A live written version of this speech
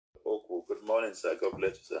Good morning, sir. God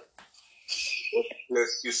bless you, sir. God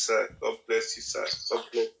bless you, sir. God bless you, sir. God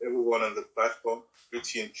bless everyone on the platform.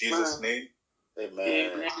 Greet you in Jesus' name.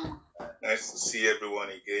 Amen. Nice to see everyone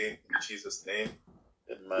again in Jesus' name.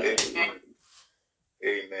 Amen.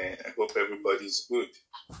 Amen. I hope everybody's good.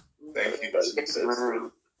 Thank you, Everybody's Jesus.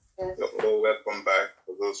 good. You're all welcome back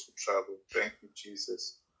for those who travel. Thank you,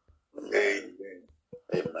 Jesus. Amen.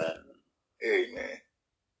 Amen. Amen. Amen.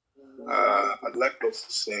 I'd like us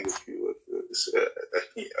to sing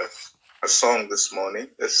a song this morning.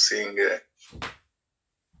 Let's sing a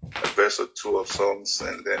verse or two of songs,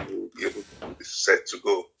 and then we'll be able to be set to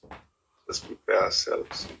go. Let's prepare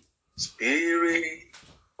ourselves. Spirit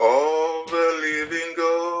of the living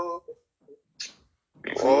God,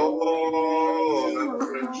 fall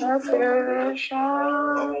afresh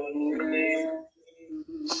on me.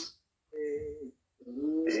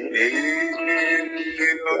 Spirit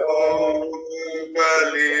of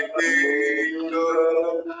the living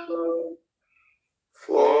God,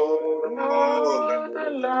 fall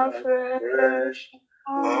afresh on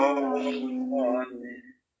me.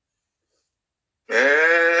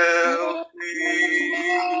 Help me,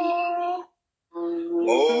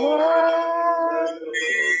 mold me,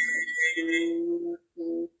 fill me,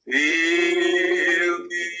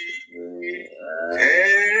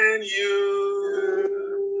 and use me.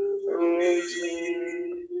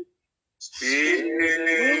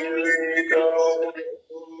 Spirit of the living God,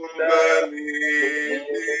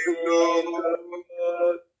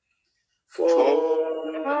 fall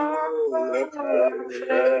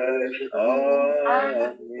afresh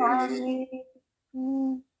on me.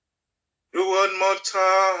 Do one more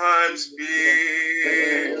time,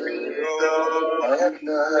 Spirit of the living God, fall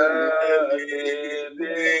afresh on me.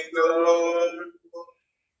 Spirit of the living God,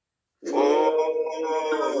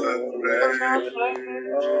 fall afresh on me.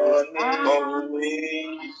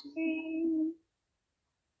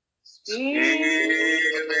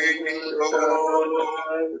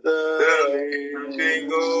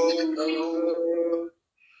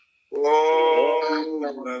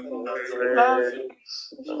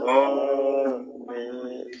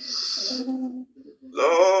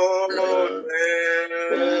 Lord, help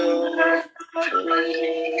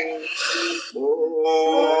me,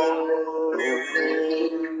 mold me,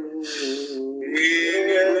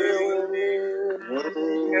 heal me,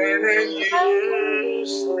 and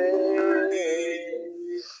use me.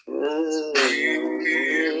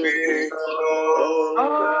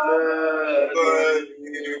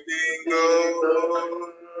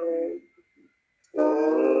 Spirit of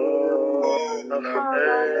the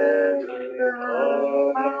living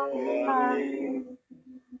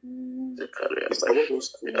God, it's about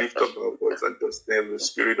us to lift up our voice and just name the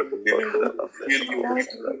Spirit of the living God. Fill you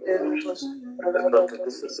with the living God,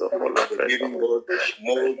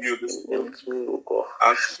 mold you this morning.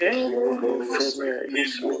 Ask the living God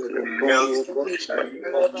to melt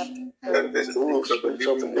that the Spirit of the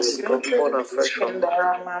living God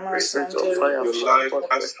in your life.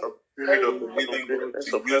 Ask the Spirit of the living God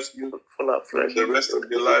to use you for the rest of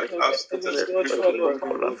your life. Ask the Spirit of the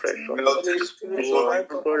living God to melt you,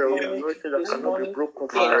 every impurity, take away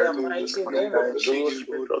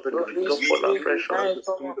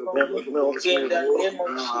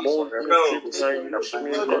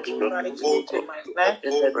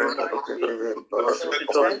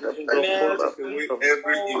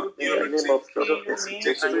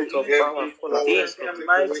every faults,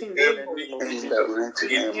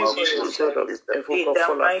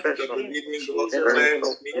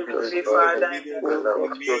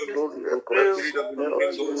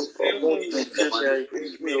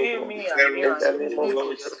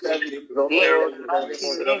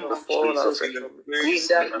 take away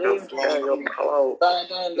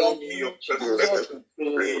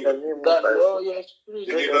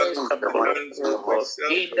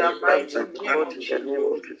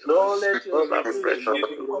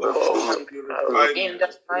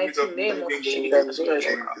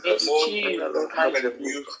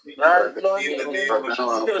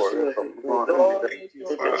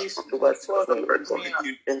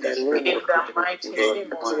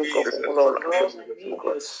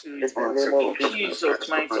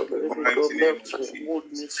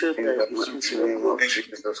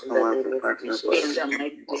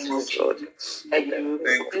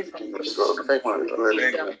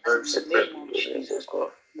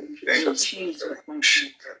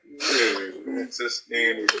Jesus'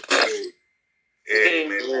 name we pray.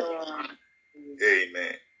 Amen.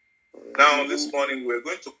 Amen. Now, this morning we're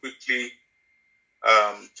going to quickly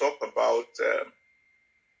talk about the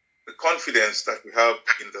confidence that we have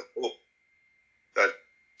in the hope that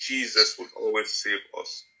Jesus will always save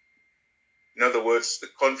us. In other words, the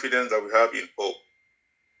confidence that we have in hope,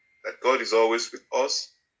 that God is always with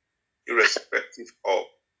us, irrespective of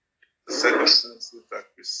the circumstances that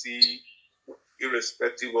we see,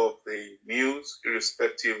 irrespective of the news,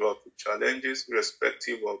 irrespective of the challenges,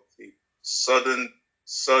 irrespective of the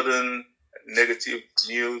sudden negative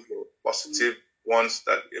news or positive ones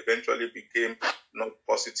that eventually became not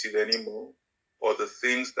positive anymore, or the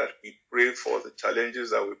things that we pray for, the challenges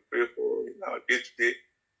that we pray for in our day-to-day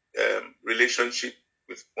relationship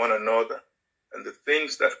with one another, and the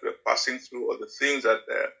things that we're passing through, or the things that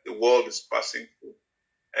the world is passing through.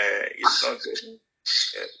 It's not getting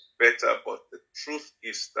better, but the truth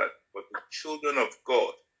is that for the children of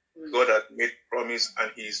God, God has made promise,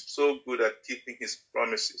 and He is so good at keeping His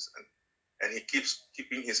promises, and He keeps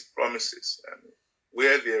keeping His promises. And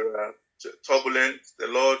where there are turbulence, the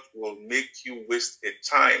Lord will make you waste a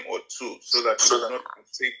time or two so that you will not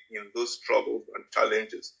partake in those troubles and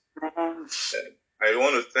challenges. I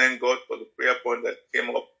want to thank God for the prayer point that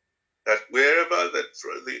came up, that wherever the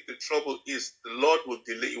trouble is, the Lord will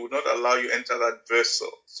delay. He will not allow you enter that vessel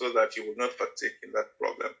so that you will not partake in that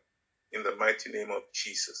problem, in the mighty name of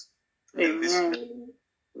Jesus. Amen. And this morning,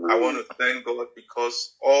 I want to thank God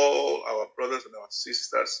because all our brothers and our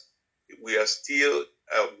sisters, we are still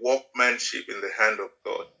a workmanship in the hand of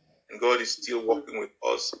God. And God is still working with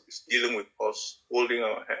us, is dealing with us, holding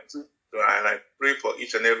our hands. And I pray for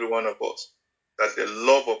each and every one of us that the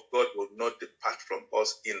love of God will not depart from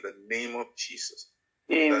us in the name of Jesus.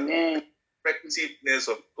 Amen. That the effectiveness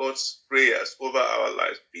of God's prayers over our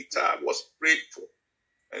lives. Peter was prayed for,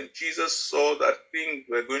 and Jesus saw that things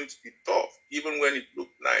were going to be tough, even when it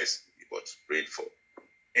looked nice. He was prayed for,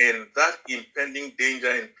 and that impending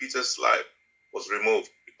danger in Peter's life was removed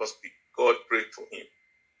because God prayed for him.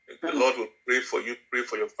 The Lord will pray for you, pray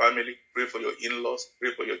for your family, pray for your in-laws,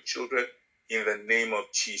 pray for your children in the name of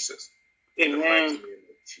Jesus. In the mighty name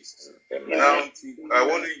of Jesus. Amen. Now, I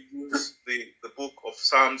want to use the book of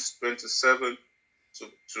Psalms 27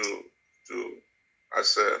 to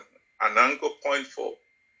as an anchor point for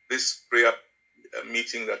this prayer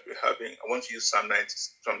meeting that we're having. I want to use Psalm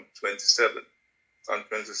 27. Psalm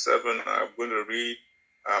 27, I'm going to read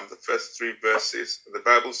the first 3 verses. The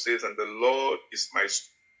Bible says, "And the Lord is my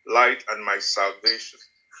light and my salvation."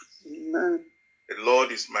 Amen. The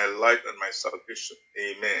Lord is my light and my salvation.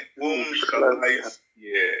 Amen. Whom shall I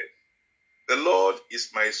fear? The Lord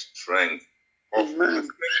is my strength, of my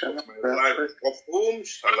life. Of whom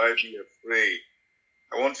shall I be afraid?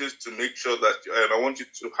 I want you to make sure that, and I want you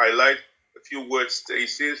to highlight a few words there. He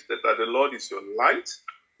says that the Lord is your light,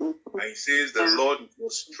 and He says the Lord is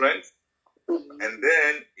your strength, and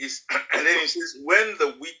then he says, when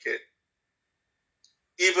the wicked,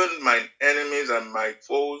 even mine enemies and my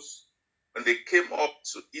foes, when they came up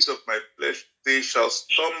to eat of my flesh, they shall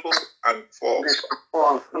stumble and fall.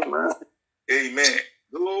 Amen. Amen.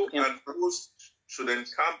 Though an host should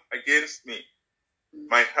encamp against me,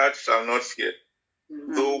 my heart shall not fear.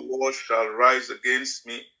 Though war shall rise against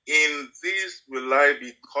me, in this will I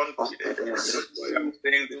be confident. That's why I'm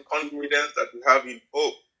saying the confidence that we have in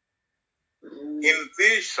hope. In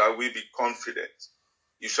this shall we be confident.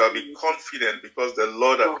 You shall be confident because the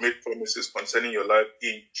Lord has made promises concerning your life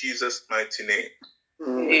in Jesus' mighty name.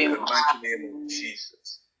 In the mighty name of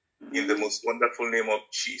Jesus. In the most wonderful name of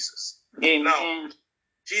Jesus. Amen. Now,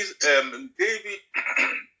 David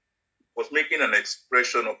was making an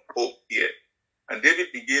expression of hope here. And David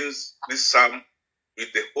begins this psalm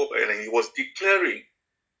with the hope, and he was declaring,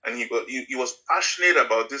 and he was passionate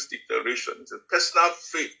about this declaration. It's a personal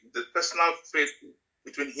faith, the personal faith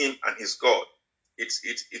between him and his God.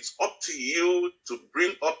 It's up to you to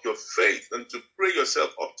bring up your faith and to pray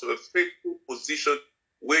yourself up to a faithful position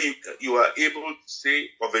where you are able to say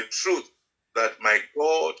of a truth that my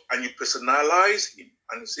God, and you personalize him,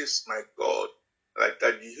 and he says, my God, like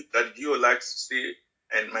that you like to say,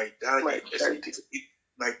 and my daddy,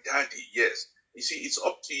 my daddy, yes. You see, it's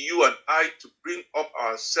up to you and I to bring up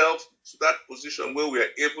ourselves to that position where we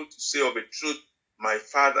are able to say of a truth, my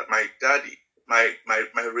father, my daddy, my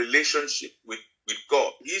relationship with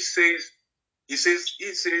God. He says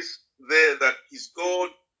there that his God,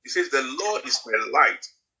 he says, the Lord is my light.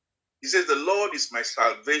 He says, the Lord is my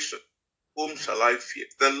salvation. Whom shall I fear?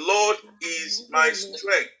 The Lord is my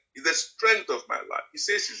strength. Is the strength of my life. He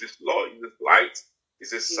says, is his Lord, is his light,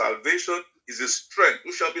 is his salvation, is his strength.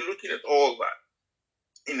 We shall be looking at all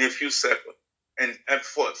that in a few seconds. And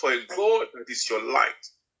for a God that is your light,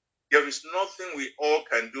 there is nothing we all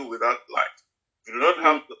can do without light. If you do not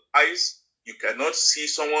have the eyes, you cannot see.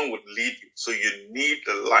 Someone would lead you. So you need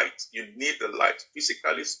the light. You need the light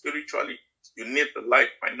physically, spiritually. You need the light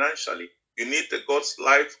financially. You need the God's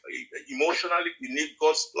life emotionally. You need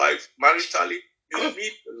God's life maritally. You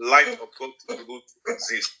need the light of God to be able to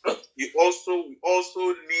exist. We also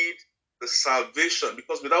need the salvation,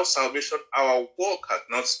 because without salvation, our walk has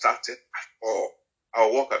not started at all. Our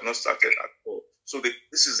walk has not started at all. So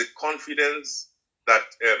this is the confidence that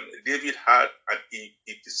David had, and he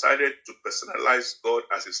decided to personalize God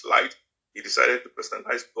as his light. He decided to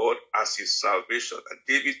personalize God as his salvation. And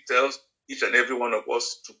David tells each and every one of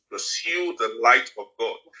us to pursue the light of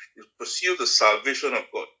God, to pursue the salvation of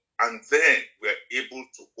God. And then we're able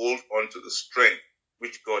to hold on to the strength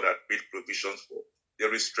which God had made provisions for.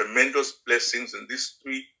 There is tremendous blessings in these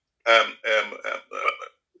three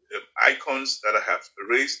icons that I have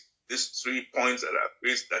raised, these 3 points that I have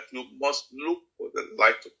raised, that you must look for the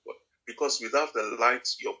light of God. Because without the light,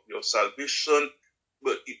 your salvation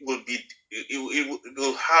will be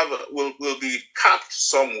capped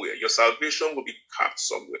somewhere. Your salvation will be capped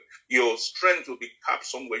somewhere. Your strength will be capped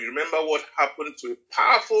somewhere. You remember what happened to a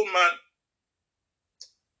powerful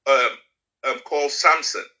man called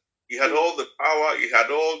Samson. He had all the power, he had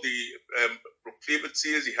all the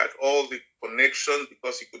proclivities, he had all the connections,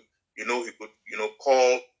 because he could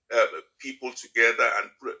call people together and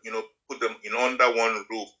put them in under one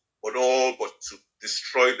roof, but to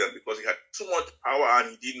destroy them, because he had too much power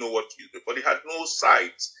and he didn't know what to use. But he had no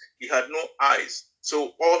sight, he had no eyes,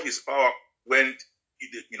 so all his power went.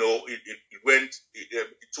 It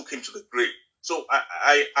took him to the grave. So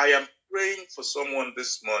I am praying for someone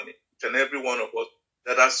this morning, each and every one of us,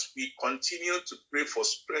 that as we continue to pray for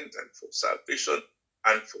strength and for salvation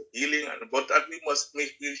and for healing, but that we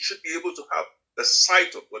should be able to have the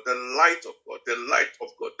sight of God, the light of God, the light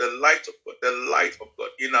of God, the light of God, the light of God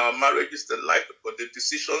in our marriages, the light of God, the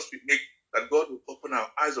decisions we make, that God will open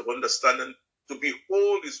our eyes of understanding to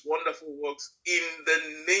behold his wonderful works in the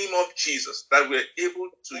name of Jesus, that we're able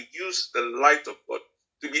to use the light of God,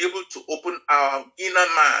 to be able to open our inner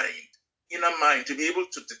mind, to be able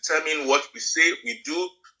to determine what we say, we do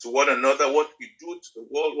to one another, what we do to the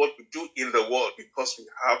world, what we do in the world, because we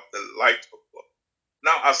have the light of God.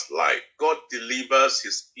 Now, as light, God delivers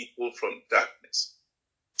his people from darkness.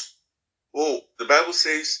 Oh, the Bible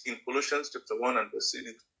says in Colossians chapter 1 and verse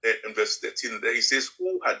 13, there it says,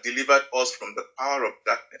 who had delivered us from the power of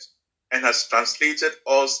darkness and has translated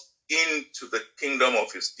us into the kingdom of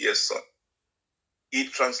his dear Son. He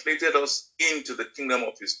translated us into the kingdom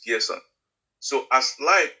of his dear Son. So as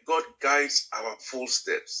light, God guides our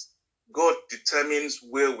footsteps. God determines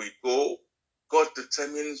where we go. God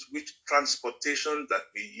determines which transportation that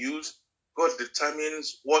we use. God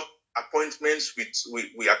determines what appointments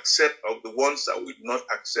we accept, of the ones that we do not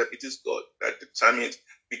accept. It is God that determines,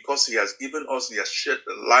 because he has given us, he has shed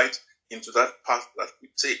the light into that path that we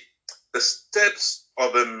take. The steps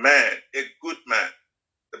of a man, a good man,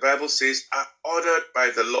 the Bible says, are ordered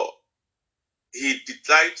by the Lord. He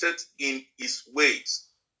delighted in his ways.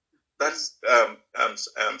 That's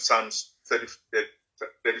Psalms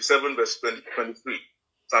 37 verse 23.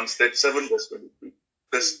 Psalms 37 verse 23.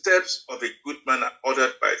 The steps of a good man are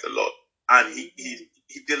ordered by the Lord, and he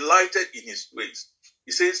delighted in his ways.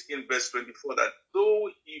 He says in verse 24 that though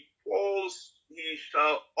he falls, he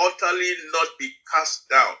shall utterly not be cast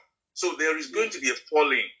down. So there is going to be a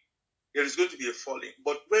falling. There is going to be a falling.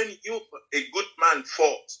 But when a good man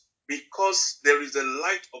falls, because there is a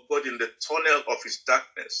light of God in the tunnel of his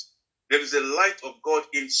darkness, there is a light of God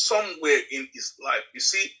in somewhere in his life. You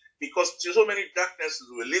see, because there's so many darknesses.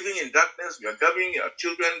 We're living in darkness. We are gathering our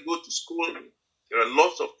children, go to school. There are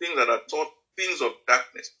lots of things that are taught, things of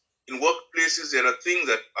darkness. In workplaces, there are things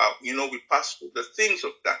that we pass through, the things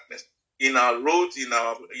of darkness. In our roads, in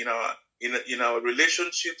our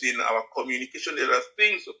relationships, in our communication, there are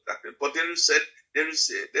things of darkness. But there is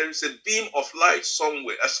a beam of light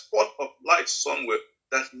somewhere, a spot of light somewhere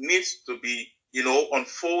that needs to be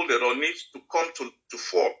unfolded, or needs to come to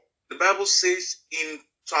form. The Bible says in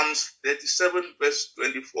Psalms 37 verse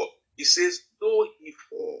 24, it says, though he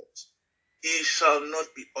falls, he shall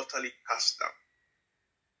not be utterly cast down.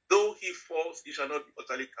 Though he falls, he shall not be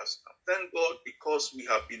utterly cast down. Thank God, because we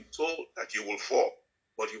have been told that you will fall,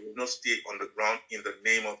 but you will not stay on the ground, in the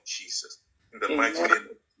name of Jesus, in the mighty name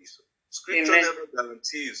of Jesus. Scripture never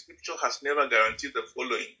guarantees. Scripture has never guaranteed the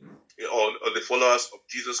following, or the followers of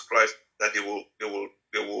Jesus Christ, that they will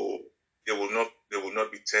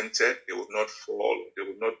not be tempted, they will not fall, they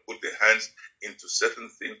will not put their hands into certain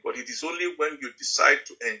things. But it is only when you decide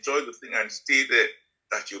to enjoy the thing and stay there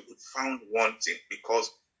that you'll be found wanting,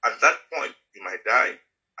 because at that point you might die,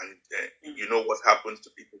 and you know what happens to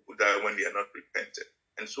people who die when they are not repentant.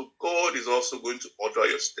 And so God is also going to order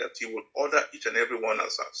your steps. He will order each and every one of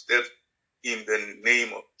our steps in the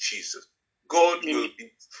name of Jesus. God will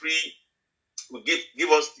be free, will give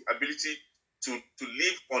us the ability to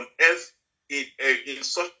live on earth in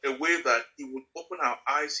such a way that He would open our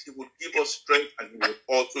eyes, He would give us strength, and He would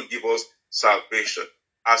also give us salvation.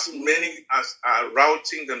 As many as are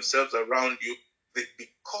routing themselves around you,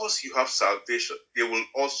 because you have salvation, they will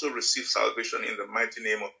also receive salvation in the mighty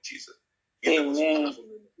name of Jesus.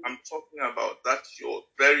 I'm talking about that your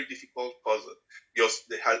very difficult cousin.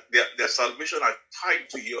 Their salvation are tied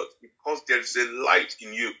to yours because there is a light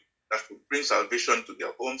in you that will bring salvation to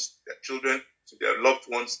their homes, their children, to their loved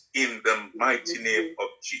ones, in the mighty name of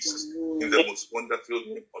Jesus, in the most wonderful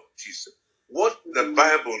name of Jesus. What the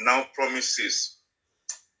Bible now promises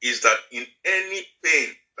is that in any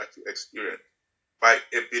pain that you experience, by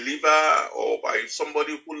a believer or by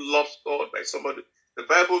somebody who loves God, by somebody, the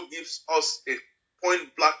Bible gives us a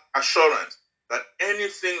point blank assurance that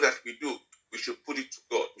anything that we do, we should put it to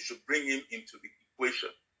God. We should bring Him into the equation.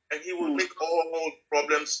 And He will make all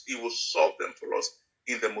problems, He will solve them for us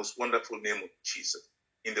in the most wonderful name of Jesus.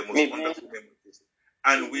 In the most wonderful name of Jesus.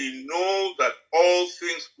 And we know that all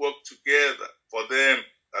things work together for them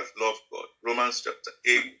that love God. Romans chapter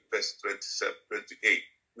 8, verse 27, 28.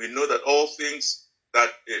 We know that all things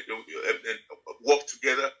that work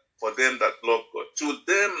together for them that love God. To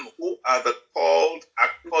them who are the called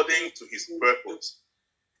according to His purpose.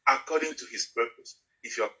 According to His purpose.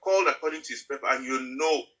 If you are called according to His purpose, and you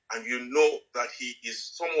know that He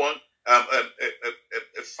is someone,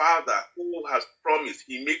 a Father who has promised,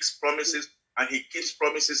 He makes promises and He keeps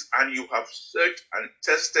promises, and you have searched and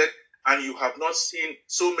tested, and you have not seen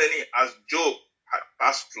so many as Job had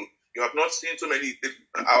passed through. You have not seen so many.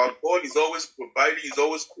 Our God is always providing, He's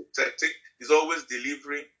always protecting, He's always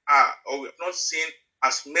delivering. Or we have not seen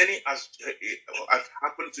as many as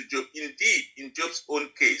happened to Job. Indeed, in Job's own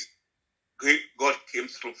case, God came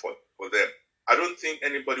through for them. I don't think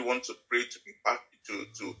anybody wants to pray to be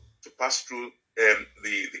to pass through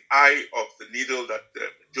the eye of the needle that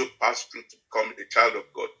Job passed through to become a child of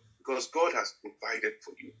God, because God has provided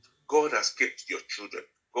for you. God has kept your children.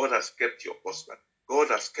 God has kept your husband. God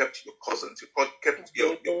has kept your cousins. God kept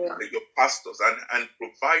your pastors and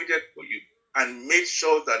provided for you and made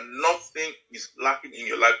sure that nothing is lacking in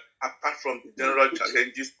your life apart from the general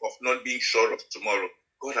challenges of not being sure of tomorrow.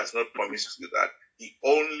 God has not promised you that. He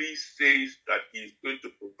only says that He is going to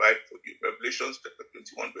provide for you. Revelation chapter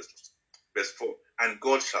 21, verse 4. And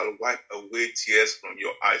God shall wipe away tears from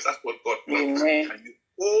your eyes. That's what God promised. And you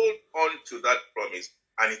hold on to that promise,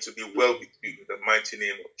 and it will be well with you in the mighty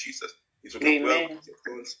name of Jesus. It will be well with your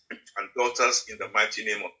sons and daughters in the mighty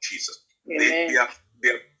name of Jesus.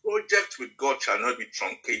 Their project with God shall not be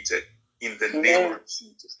truncated in the name of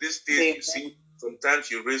Jesus. These days, you see,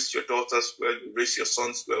 sometimes you raise your daughters well, you raise your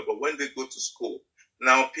sons well, but when they go to school,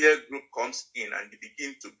 now peer group comes in and you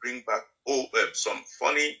begin to bring back some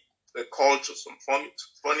funny culture, some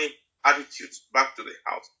funny attitudes back to the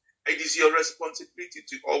house. It is your responsibility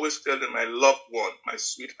to always tell them, my loved one, my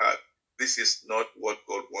sweetheart, this is not what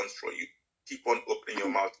God wants for you. Keep on opening your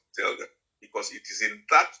mouth to tell them, because it is in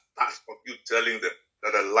that part of you telling them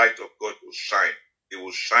that the light of God will shine. It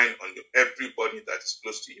will shine on everybody that is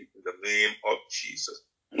close to you in the name of Jesus.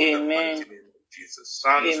 In the mighty name of Jesus.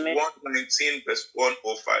 Psalms 119, verse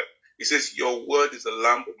 105. It says, your word is a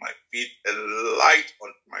lamp on my feet, a light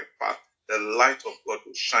on my path. The light of God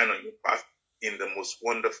will shine on your path in the most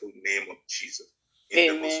wonderful name of Jesus.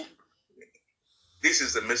 This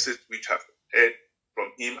is the message which I have heard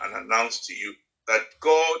from Him and announced to you, that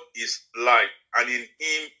God is light, and in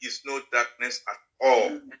Him is no darkness at all.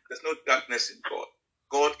 There's no darkness in God.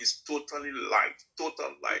 God is totally light,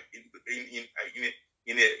 total light.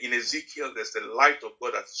 In Ezekiel, there's the light of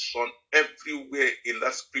God that's shone everywhere in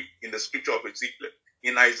the scripture of Ezekiel.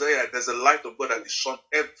 In Isaiah, there's a light of God that is shone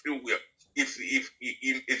everywhere. If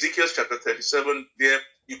in Ezekiel chapter 37, there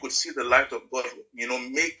you could see the light of God,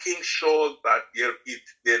 making sure that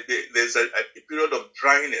there's a period of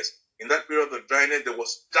dryness. In that period of dryness, there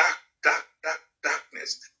was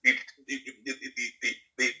darkness. The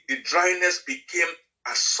dryness became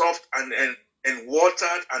as soft and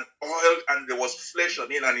watered and oiled, and there was flesh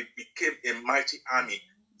on it, and it became a mighty army.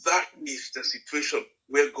 That is the situation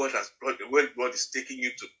where God is taking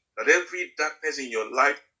you to. That every darkness in your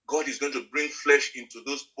life, God is going to bring flesh into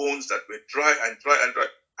those bones that were dry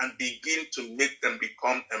and begin to make them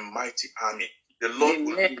become a mighty army. The Lord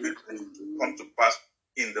will do it to come to pass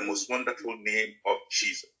in the most wonderful name of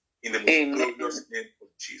Jesus. In the most glorious name of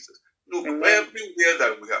Jesus. Look, everywhere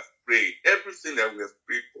that we have prayed, everything that we have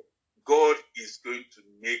prayed for, God is going to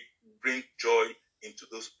bring joy into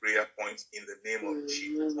those prayer points in the name of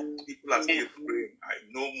Jesus. People are still praying. I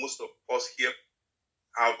know most of us here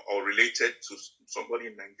have or related to somebody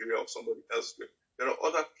in Nigeria or somebody elsewhere. There are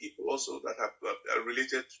other people also that have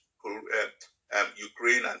related to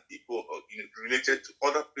Ukraine and people related to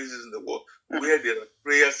other places in the world where there are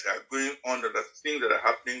prayers that are going on, there are things that are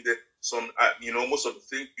happening there. Some, most of the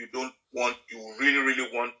things you don't want, you really, really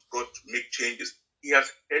want God to make changes. He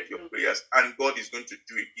has heard your prayers, and God is going to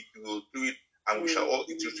do it. He will do it, and we shall all.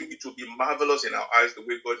 It will be marvelous in our eyes the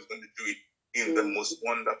way God is going to do it in the most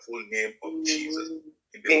wonderful name of Jesus.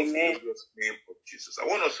 In the most glorious name of Jesus. I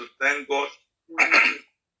want us to thank God.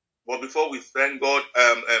 But before we thank God,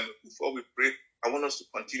 before we pray, I want us to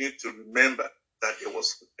continue to remember that there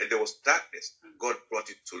was darkness. God brought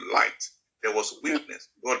it to light. There was weakness.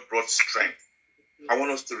 God brought strength. I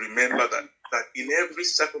want us to remember that in every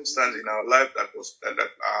circumstance in our life that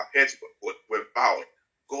our heads were bowed,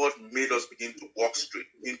 God made us begin to walk straight,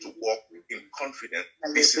 begin to walk in confidence.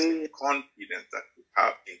 This is the confidence that we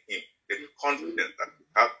have in Him. The confidence that we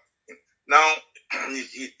have in Him. Now,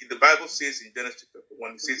 the Bible says in Genesis chapter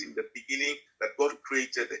 1, it says in the beginning that God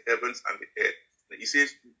created the heavens and the earth. He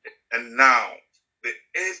says, and now the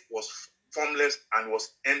earth was formless and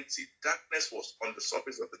was empty. Darkness was on the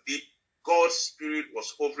surface of the deep. God's Spirit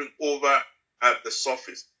was hovering over the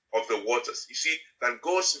surface of the waters. You see that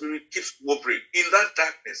God's Spirit keeps hovering in that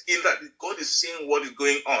darkness, in that God is seeing what is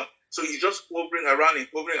going on. So He's just hovering around and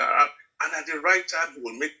hovering around. And at the right time,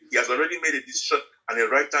 He has already made a decision. And at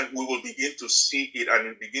the right time, we will begin to see it and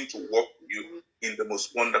He'll begin to walk with you in the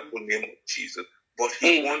most wonderful name of Jesus. But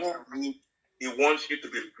He wants you to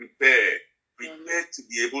be prepared to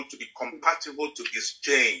be able to be compatible to His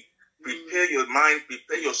change. Prepare your mind,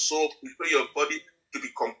 prepare your soul, prepare your body to be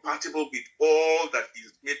compatible with all that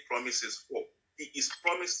He's made promises for. He is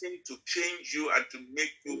promising to change you and to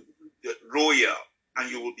make you royal,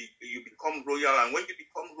 and you become royal. And when you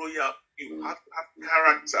become royal, you have to have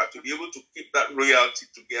character to be able to keep that royalty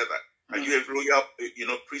together. And you have royal,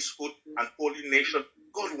 priesthood and holy nation.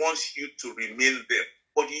 God wants you to remain there,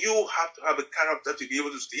 but you have to have a character to be able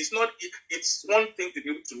to stay. It's one thing to be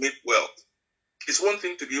able to make wealth. It's one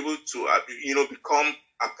thing to be able to, become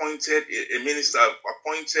appointed a minister,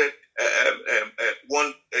 appointed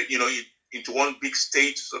into one big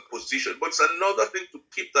state position. But it's another thing to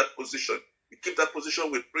keep that position. You keep that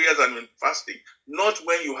position with prayers and with fasting. Not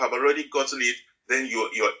when you have already gotten it, then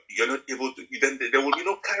you're not able to. Then there will be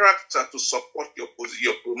no character to support your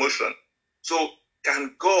promotion. So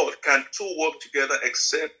can two work together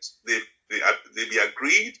except they be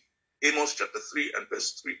agreed? Amos chapter 3 and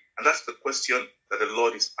verse 3. And that's the question that the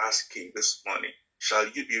Lord is asking this morning. Shall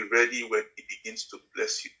you be ready when He begins to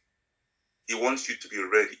bless you? He wants you to be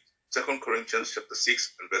ready. 2 Corinthians chapter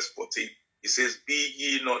 6 and verse 14. He says, be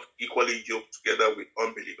ye not equally yoked together with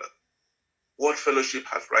unbelievers. What fellowship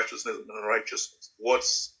has righteousness and unrighteousness?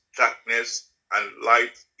 What's darkness and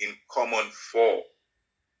light in common for?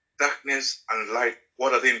 Darkness and light,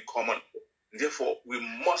 what are they in common for? And therefore, we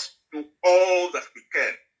must do all that we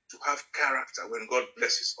can to have character when God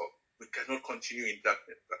blesses us. We cannot continue in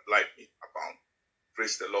darkness that light may abound.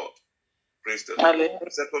 Praise the Lord. Praise the Lord.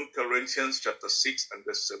 2 Corinthians chapter 6 and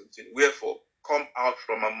verse 17. Wherefore, come out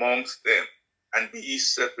from amongst them and be ye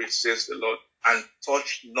separate, says the Lord, and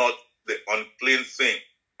touch not the unclean thing,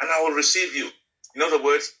 and I will receive you. In other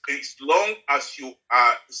words, as long as you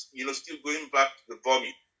are, still going back to the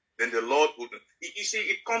vomit, then the Lord will. You see,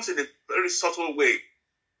 it comes in a very subtle way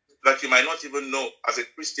that you might not even know. As a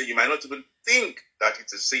Christian, you might not even think that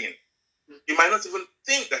it's a sin. You might not even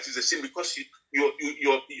think that it's a sin because you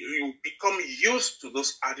become used to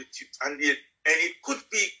those attitudes, and it could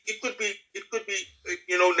be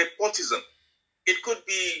nepotism. It could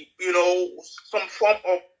be some form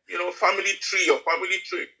of family tree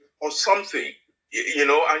or something,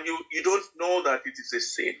 and you don't know that it is a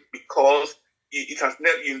sin because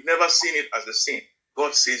you've never seen it as a sin.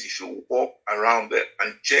 God says you should walk around there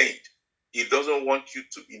and change. He doesn't want you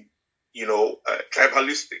to be,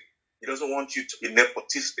 tribalistic. He doesn't want you to be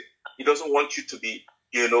nepotistic. He doesn't want you to be,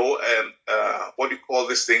 what do you call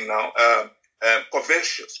this thing now?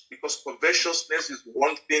 Covetous. Because covetousness is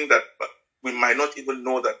one thing that we might not even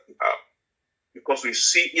know that we have. Because we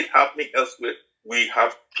see it happening elsewhere. We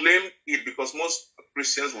have claimed it because most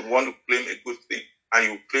Christians would want to claim a good thing, and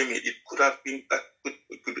you claim it. It could have been that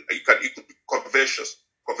it could be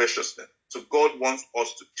covetousness. So God wants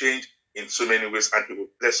us to change in so many ways, and He will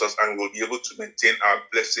bless us, and we'll be able to maintain our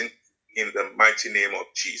blessing in the mighty name of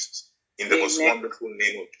Jesus, in the most wonderful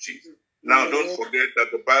name of Jesus. Now, don't forget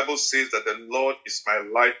that the Bible says that the Lord is my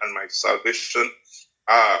light and my salvation.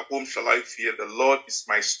 Whom shall I fear? The Lord is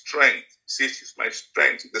my strength. He says He's my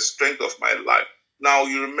strength, the strength of my life. Now,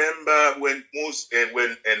 you remember when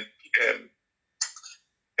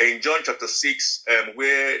in John chapter 6,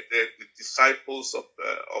 where the disciples of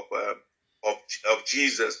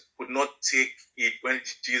Jesus could not take it when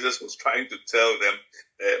Jesus was trying to tell them,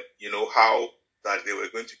 how that they were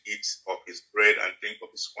going to eat of his bread and drink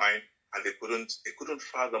of his wine, and they couldn't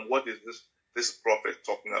fathom what is this prophet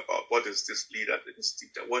talking about? What is this leader, this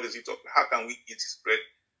teacher? What is he talking? How can we eat his bread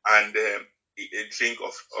and drink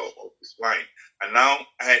of his wine? And now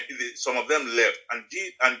some of them left, and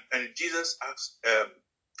Jesus asked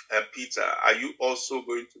Peter, "Are you also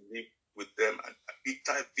going to live with them?" And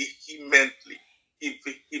Peter vehemently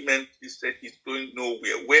said, "He's going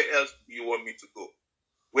nowhere. Where else do you want me to go?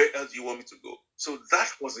 Where else do you want me to go?" So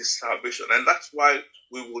that was his salvation, and that's why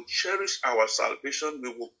we will cherish our salvation. We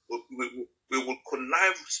will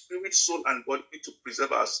connive spirit, soul, and body to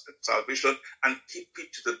preserve our salvation and keep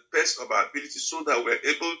it to the best of our ability, so that we're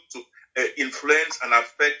able to influence and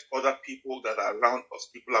affect other people that are around us.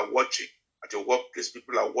 People are watching at your workplace.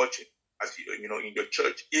 People are watching in your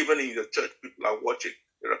church. Even in your church, people are watching.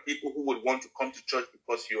 There are people who would want to come to church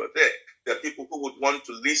because you are there. There are people who would want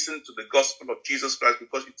to listen to the gospel of Jesus Christ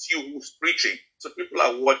because it's you who's preaching. So people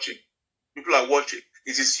are watching. People are watching.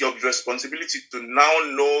 It is your responsibility to now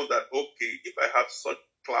know that, okay, if I have such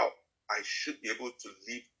clout, I should be able to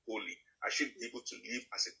live holy. I should be able to live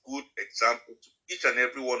as a good example to each and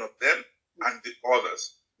every one of them and the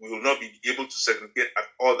others. We will not be able to segregate at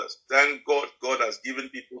others. Thank God, God has given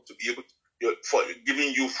people to be able to,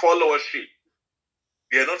 giving you followership.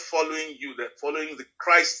 They are not following you, they're following the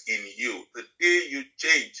Christ in you. The day you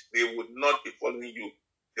change, they would not be following you.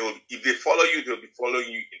 If they follow you, they'll be following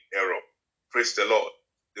you in error. Praise the Lord.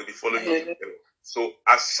 They'll be following you in error. So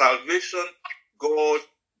as salvation, God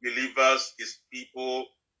delivers his people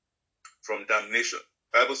from damnation.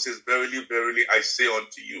 The Bible says, "Verily, verily, I say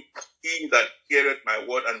unto you, he that heareth my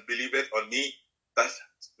word and believeth on me, that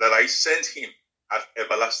I sent him, hath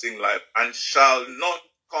everlasting life, and shall not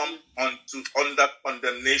come under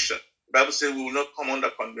condemnation." The Bible says we will not come under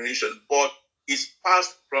condemnation, but is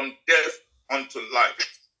passed from death unto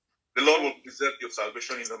life. The Lord will preserve your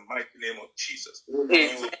salvation in the mighty name of Jesus. He will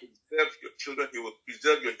preserve your children. He will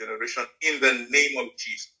preserve your generation in the name of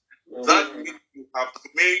Jesus. That which you have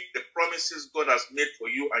made, the promises God has made for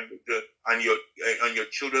you and your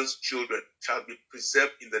children's children shall be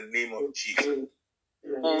preserved in the name of Jesus.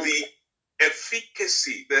 The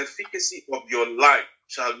efficacy of your life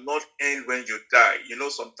shall not end when you die.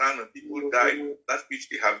 Sometimes when people die, that which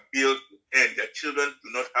they have built will end. Their children do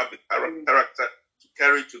not have the character to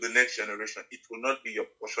carry to the next generation. It will not be your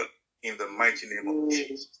portion in the mighty name of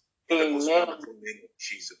Jesus. In the most wonderful name of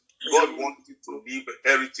Jesus. God wants you to leave a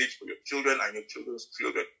heritage for your children and your children's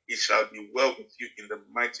children. It shall be well with you in the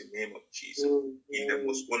mighty name of Jesus. In the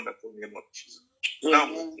most wonderful name of Jesus. Now,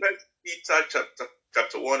 1 Peter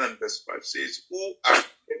chapter 1 and verse 5 says, "Who are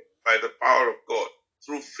kept by the power of God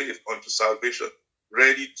through faith unto salvation,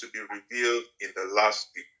 ready to be revealed in the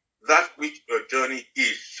last day. That which your journey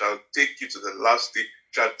is shall take you to the last day,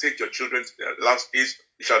 shall take your children to their last days,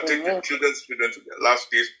 it shall take your children's children to their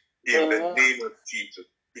last days in the name of Jesus."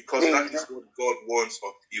 Because that is what God wants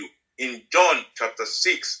of you. In John chapter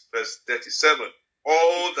 6, verse 37,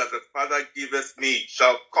 "All that the Father giveth me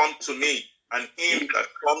shall come to me, and him that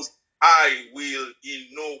comes I will in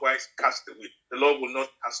no wise cast away." The Lord will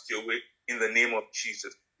not cast you away in the name of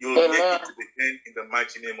Jesus. You will make it to the end in the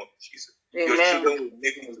mighty name of Jesus. Your children will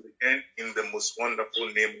make it to the end in the most wonderful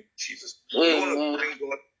name of Jesus. We want to thank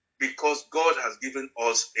God because God has given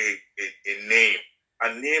us a name.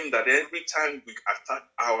 A name that every time we attack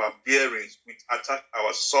our bearings, we attack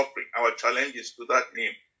our suffering, our challenges to that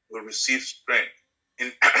name, we'll receive strength.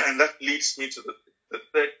 And that leads me to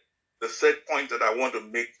the third point that I want to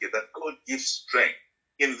make here, that God gives strength.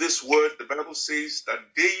 In this word, the Bible says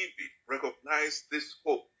that David recognized this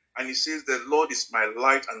hope. And he says, "The Lord is my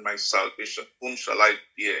light and my salvation. Whom shall I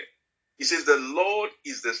fear?" He says, "The Lord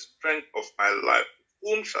is the strength of my life.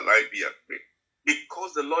 Whom shall I be afraid?"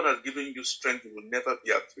 Because the Lord has given you strength, you will never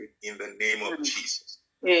be afraid in the name of Jesus.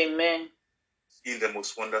 Amen. In the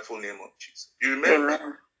most wonderful name of Jesus. You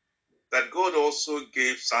remember that God also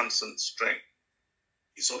gave Samson strength.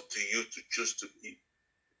 It's up to you to choose to be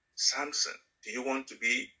Samson. Do you want to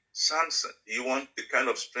be Samson? Do you want the kind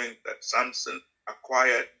of strength that Samson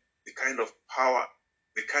acquired, the kind of power,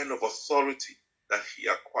 the kind of authority that he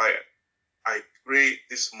acquired? I pray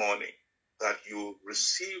this morning that you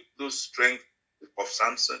receive those strength of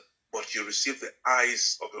Samson, but you receive the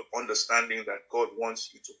eyes of the understanding that God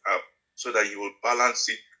wants you to have, so that you will balance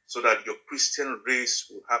it, so that your Christian race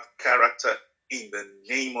will have character in the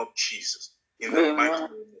name of Jesus, in the mighty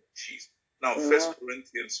name of Jesus. Now, 1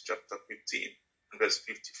 Corinthians chapter 15, verse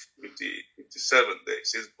 57 there, it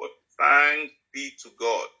says, but thanks be to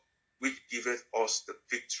God, which giveth us the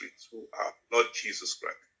victory through our Lord Jesus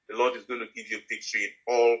Christ. The Lord is going to give you victory in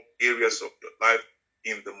all areas of your life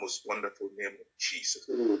in the most wonderful name of Jesus.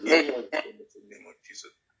 In the most wonderful name of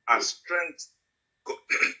Jesus. Our strength,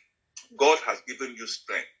 God has given you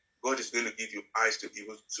strength. God is going to give you eyes to be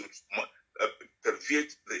able to pervade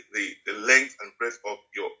the length and breadth of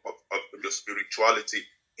your spirituality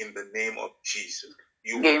in the name of Jesus.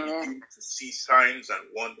 You will begin to see signs and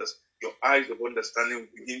wonders. Your eyes of understanding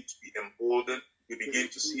will begin to be emboldened. You begin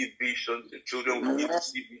to see visions. Your children will begin to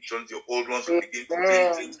see visions. Your old ones will begin to dream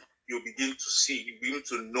things. You begin to see, you begin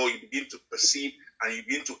to know, you begin to perceive, and you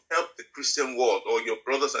begin to help the Christian world or your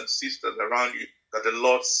brothers and sisters around you that the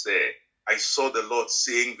Lord said, I saw the Lord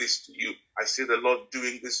saying this to you. I see the Lord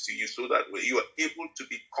doing this to you, so that you are able to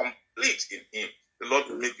be complete in Him. The Lord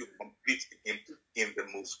will make you complete in Him in the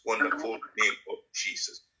most wonderful name of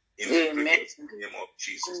Jesus. In the precious name of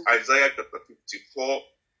Jesus. Isaiah chapter 54,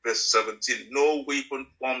 verse 17. No weapon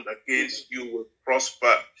formed against you will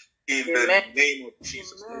prosper in the name of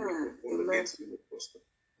Jesus. No weapon formed against you will prosper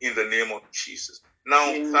in the name of Jesus.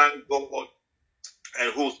 Now, thank God,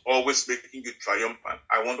 and who's always making you triumphant.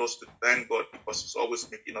 I want us to thank God because He's always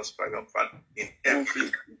making us triumphant in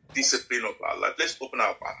every discipline of our life. Let's open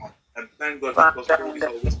our mouth and thank God because God is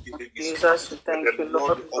always giving you strength. And the Lord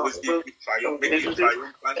will always give you triumph, make you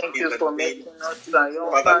triumphant in the name of Jesus.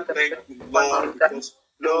 Father, thank you, Lord, because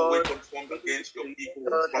no weapon formed against your people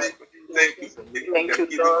will prosper. Thank you for making them,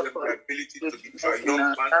 giving them the ability to be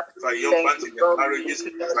triumphant in their marriages,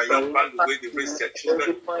 triumphant the way they raise their children,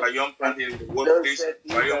 triumphant in the workplace,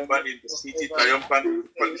 triumphant in the city, triumphant in the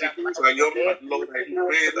country, triumphant. Lord, I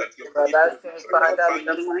pray that your people will be triumphant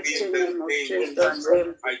in the name of Jesus.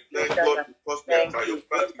 I thank God because we are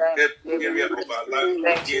triumphant in every area of our life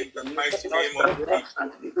in the mighty name of Jesus.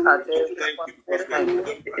 Thank you because we are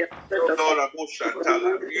triumphant.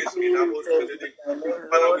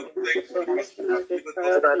 Father, we thank you because you have given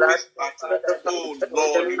us this battle. Oh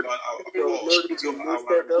Lord, you are our God. You are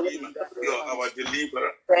our Redeemer. You are our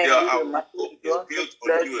Deliverer. You are our hope is built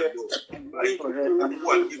on you alone. By you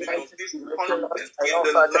who are giving us this confidence in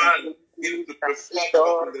the land, in the perform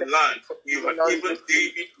stuff in the land. You have given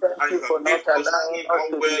David and you have made us see how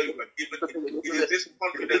well you have given him. It is this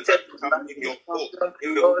confidence that you have in your hope,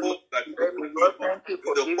 in the hope that you will lead us,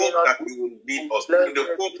 in the hope that you will lead us, in the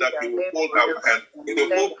hope that you will hold our hand, in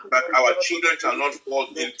the hope that our children shall not fall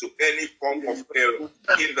into any form of error.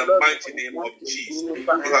 In the mighty name of Jesus,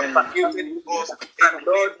 you have created us a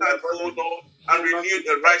clean heart, O Lord, and renewed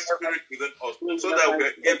a right spirit within us, so that we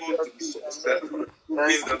are able to be successful.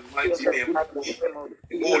 In the mighty name of Jesus.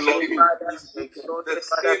 Oh Lord, the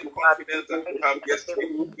same confidence that we have yesterday,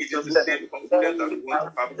 it is the same confidence that we want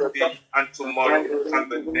to have today and tomorrow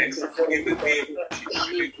and the next. In the name of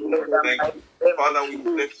Jesus, thank you. Father, we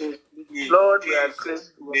bless you. In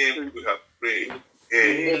Jesus' name we have prayed.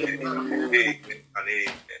 Amen. Amen and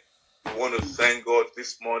amen. We want to thank God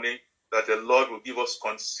this morning that the Lord will give us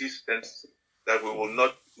consistency, that we will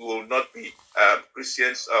not be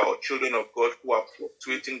Christians or children of God who are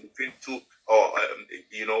fluctuating between two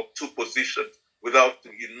positions without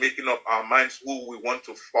making up our minds who we want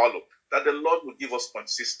to follow. That the Lord will give us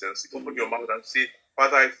consistency. Open your mouth and say,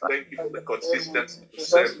 Father, I thank you for the consistency to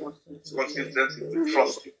serve you, the consistency to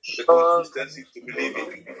trust you, the consistency to believe in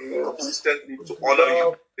you, the consistency to honor you,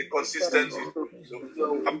 the consistency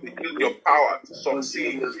to apply your power to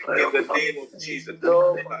succeed in the name of Jesus.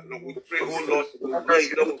 We pray, oh Lord, for the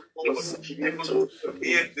wisdom of God to be able to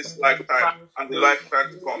persevere this lifetime and the lifetime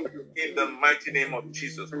to come in the mighty name of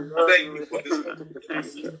Jesus. Thank you for this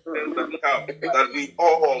that we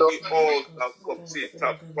all shall succeed,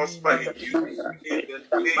 shall prosper in you in the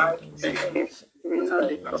name of Jesus.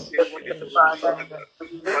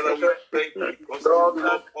 Father, we thank you because you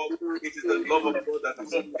love us. It is the love of God that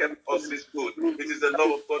has kept us this good. It is the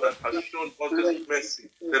love of God that has shown us this mercy,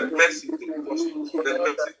 the mercy to prosper, the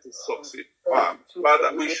mercy to succeed.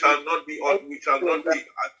 Father, we shall not be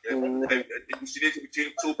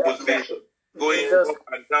between two positions, going up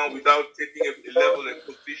and down without taking a level and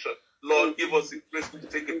position. Lord, give us the grace to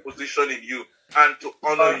take a position in you and to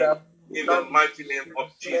honor you in the mighty name of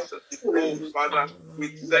Jesus. Oh, Father, we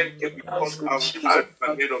thank you because our hearts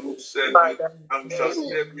are made up to serve you, and we shall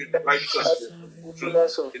serve you in righteousness,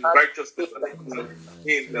 in righteousness and in truth,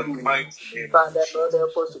 in the mighty name of Jesus.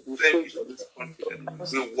 Thank you for this confidence.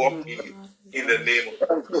 We walk in you in the name of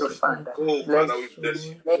Jesus. Oh, Father, we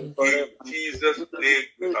bless you. In Jesus' name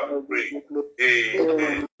we have prayed.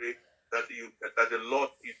 Amen. That the Lord,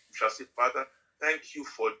 you shall say, Father, thank you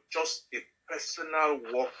for just a personal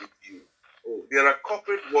walk with you. Oh, there are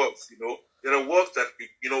corporate works, there are works that we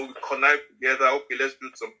connect together. Okay, let's do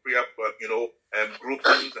some prayer,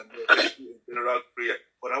 groupings, and let's do a general prayer.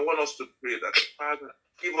 But I want us to pray that, Father,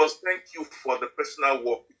 thank you for the personal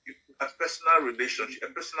work with you, a personal relationship,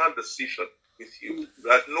 a personal decision with you,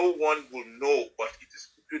 that no one will know, but it is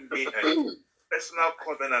between me and you. Personal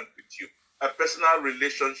covenant with you, a personal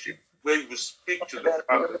relationship where you speak to the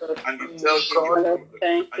Father and you tell him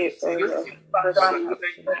Thank and you you say, for Father,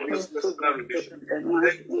 thank you for this personal relationship.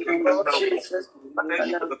 Thank you for the personal work. Thank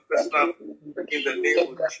you for the personal in the name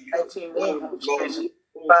of Jesus. Oh Lord,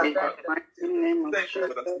 oh Father, thank you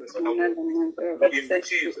for that personal work. In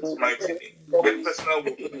Jesus' mighty name. A personal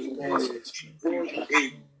work in the name of Jesus.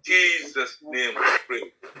 In Jesus' name we pray.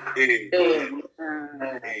 Amen.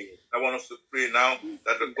 I want us to pray now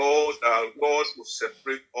that our God will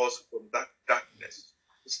separate us from that darkness.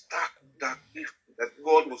 It's dark, that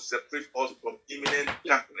God will separate us from imminent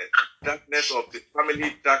darkness of the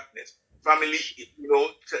family darkness. Family,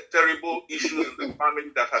 terrible issues in the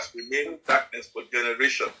family that has remained darkness for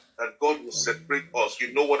generations, that God will separate us.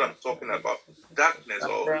 You know what I'm talking about. Darkness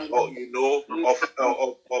of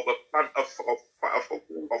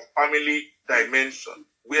family dimension,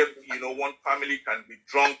 where one family can be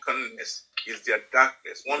drunkenness is their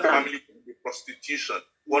darkness, one family can be prostitution,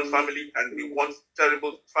 one family can be one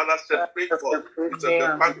terrible. Father, separate us. It's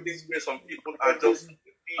the families where some people are just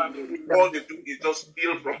all they do is just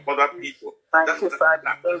steal from other people. That's the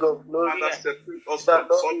darkness. Father, separate us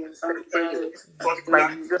from such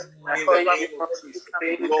darkness in the name of Jesus.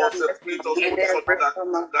 Lord, separate us from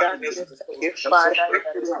such darkness.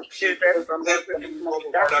 Every form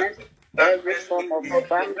of darkness. every Darkness form could of be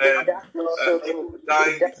family darkness, people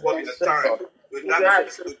dying before their time. The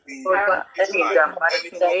darkness could be suicide, any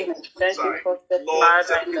form of suicide. Lord,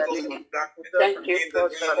 separate us from darkness thank you in the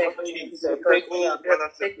for name of Jesus. Oh, you're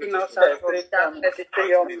Father, taking separate us us from out of darkness into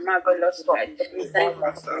your marvelous light. Thank you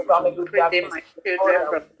for separating my children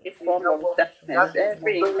from any form of darkness,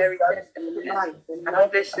 every inherited darkness.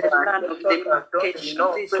 And this is land of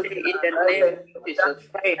demarcation this day in the name of Jesus.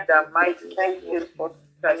 Thank you for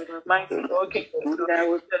that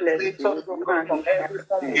would bless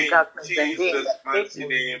In Jesus' mighty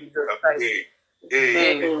name, I pray.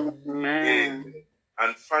 Amen. Amen.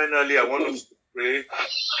 And finally, I want us to pray.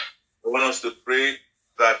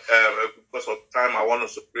 That because of time, I want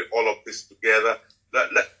us to pray all of this together.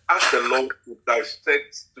 Ask the Lord to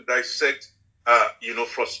dissect,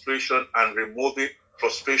 frustration and remove it.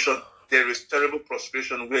 Frustration. There is terrible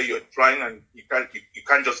frustration where you're trying and you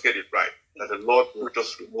can't just get it right. That the Lord will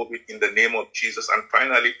just remove it in the name of Jesus. And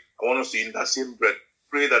finally, I want us to, in that same breath,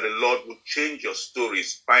 pray that the Lord will change your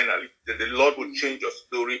stories. Finally, that the Lord will change your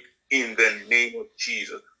story in the name of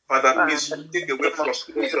Jesus. Father, please take away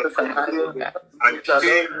frustration and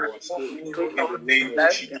change our story in the name of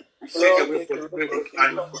Jesus. Take away frustration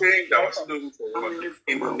and change our story for us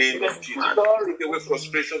in the name of Jesus. Take away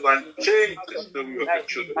frustrations and change the story of the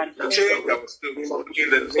children. Change our stories in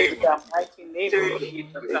the name of Jesus. Change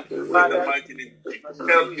the story in the mighty name of Jesus.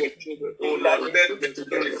 Help your children, oh Lord, let their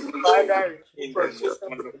story be changed in the most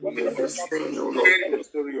wonderful name of Jesus. Change the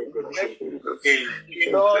story of your children in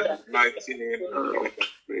Jesus' mighty name.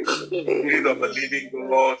 Spirit of the living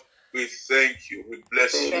God, we thank you, we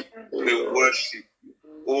bless you, we worship you.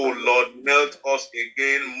 Oh Lord, melt us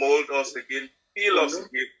again, mold us again, heal us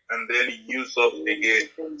again, and then use us again.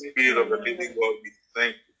 Spirit of the living God, we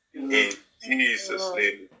thank you. In Jesus'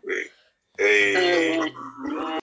 name we pray. Amen.